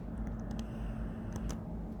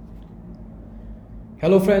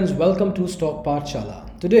Hello friends, welcome to Stock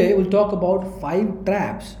Pathshala. Today we'll talk about 5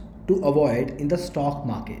 traps to avoid in the stock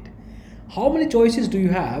market. How many choices do you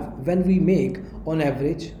have when we make on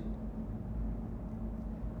average?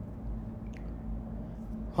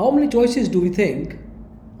 How many choices do we think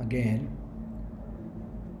again?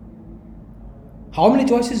 How many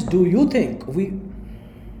choices do you think we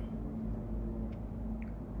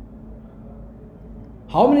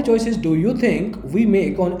How many choices do you think we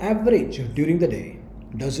make on average during the day?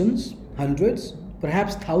 Dozens, hundreds,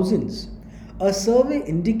 perhaps thousands. A survey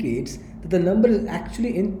indicates that the number is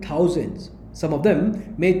actually in thousands. Some of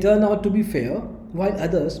them may turn out to be fair, while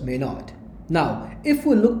others may not. Now, if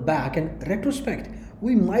we look back and retrospect,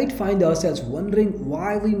 we might find ourselves wondering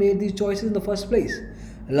why we made these choices in the first place.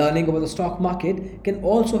 Learning about the stock market can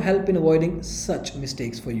also help in avoiding such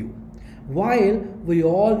mistakes for you. While we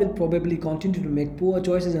all will probably continue to make poor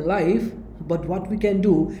choices in life, but what we can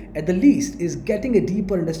do at the least is getting a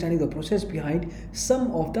deeper understanding of the process behind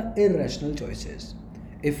some of the irrational choices.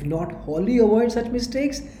 If not wholly avoid such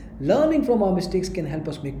mistakes, learning from our mistakes can help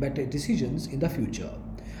us make better decisions in the future.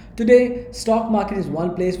 Today, stock market is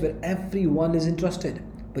one place where everyone is interested.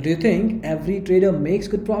 But do you think every trader makes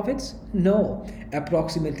good profits? No.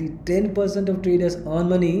 Approximately 10% of traders earn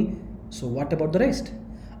money. So what about the rest?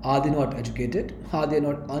 Are they not educated? Are they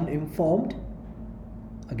not uninformed?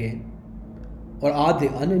 Again. Or are they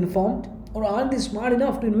uninformed? Or aren't they smart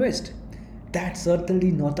enough to invest? That's certainly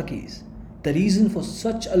not the case. The reason for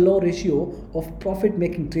such a low ratio of profit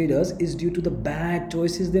making traders is due to the bad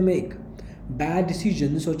choices they make. Bad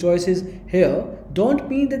decisions or choices here don't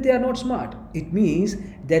mean that they are not smart. It means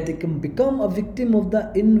that they can become a victim of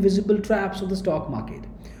the invisible traps of the stock market.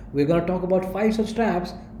 We're going to talk about 5 such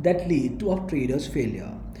traps that lead to a trader's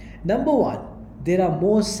failure. Number 1, there are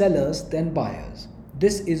more sellers than buyers.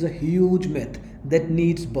 This is a huge myth that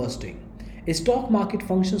needs busting. A stock market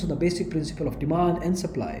functions on the basic principle of demand and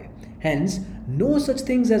supply. Hence, no such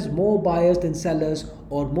things as more buyers than sellers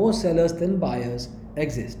or more sellers than buyers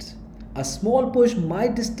exists. A small push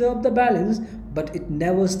might disturb the balance, but it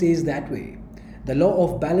never stays that way. The law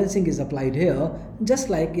of balancing is applied here just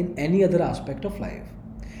like in any other aspect of life.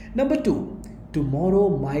 Number 2, tomorrow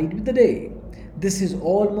might be the day. This is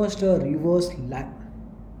almost a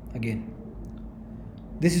again.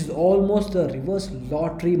 This is almost a reverse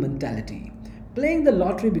lottery mentality. Playing the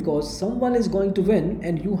lottery because someone is going to win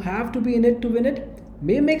and you have to be in it to win it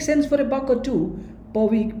may make sense for a buck or two per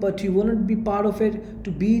week, but you wouldn't be part of it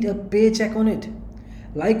to beat a paycheck on it.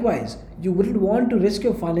 Likewise, you wouldn't want to risk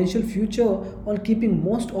your financial future on keeping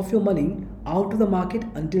most of your money out of the market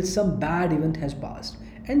until some bad event has passed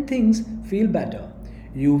and things feel better.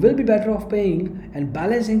 You will be better off paying and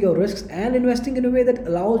balancing your risks and investing in a way that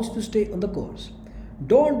allows you to stay on the course.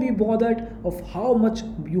 Don't be bothered of how much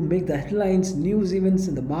you make the headlines, news events,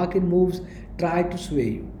 and the market moves try to sway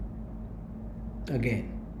you. Again,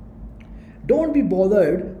 don't be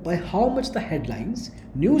bothered by how much the headlines,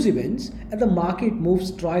 news events, and the market moves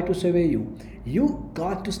try to sway you. You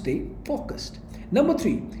got to stay focused. Number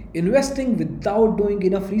 3, investing without doing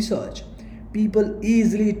enough research. People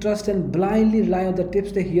easily trust and blindly rely on the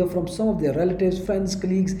tips they hear from some of their relatives, friends,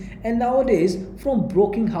 colleagues, and nowadays from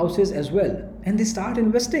broking houses as well. And they start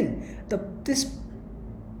investing. This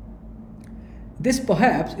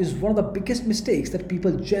perhaps is one of the biggest mistakes that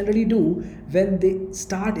people generally do when they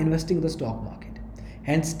start investing in the stock market.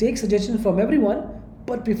 Hence, take suggestions from everyone,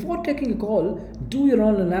 but before taking a call, do your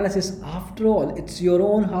own analysis. After all, it's your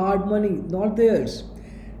own hard money, not theirs.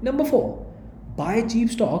 Number 4, buy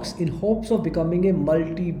cheap stocks in hopes of becoming a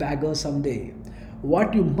multi bagger someday.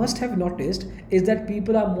 What you must have noticed is that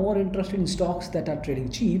people are more interested in stocks that are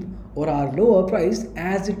trading cheap or are lower priced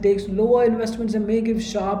as it takes lower investments and may give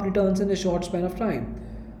sharp returns in a short span of time.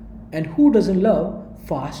 And who doesn't love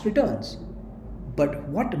fast returns? But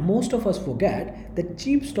what most of us forget that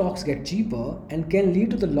cheap stocks get cheaper and can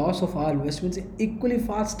lead to the loss of our investments in equally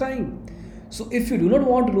fast time. So if you do not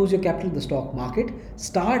want to lose your capital in the stock market,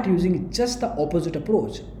 start using just the opposite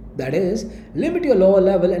approach. That is, limit your lower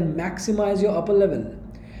level and maximize your upper level.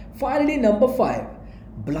 Finally, number 5,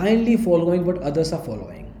 blindly following what others are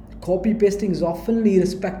following. Copy pasting is often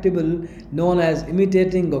respectable, known as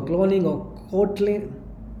imitating or cloning or quoting.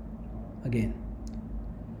 Again,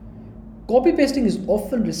 copy pasting is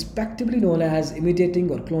often respectably known as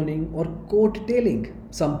imitating or cloning or coat tailing.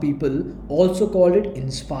 Some people also call it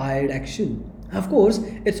inspired action. Of course,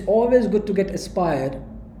 it's always good to get inspired.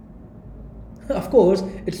 Of course,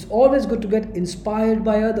 it's always good to get inspired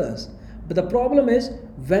by others. But the problem is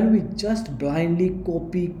when we just blindly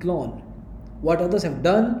copy clone what others have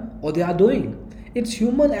done or they are doing. It's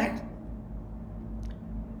human act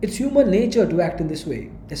It's human nature to act in this way,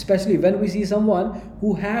 especially when we see someone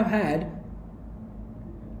who have had,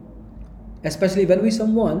 especially when we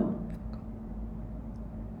someone,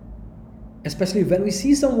 especially when we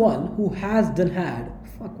see someone who has done had.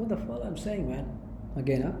 Fuck, what the fuck I'm saying, man?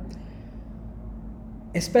 Again, huh?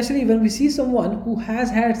 Especially when we see someone who has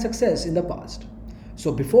had success in the past.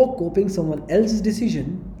 So before copying someone else's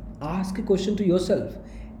decision, ask a question to yourself: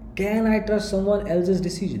 can I trust someone else's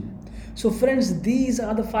decision? So, friends, these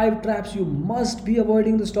are the 5 traps you must be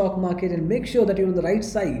avoiding the stock market and make sure that you're on the right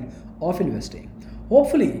side of investing.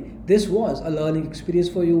 Hopefully, this was a learning experience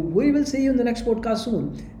for you. We will see you in the next podcast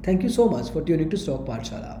soon. Thank you so much for tuning to Stock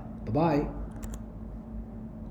Pathshala. Bye bye.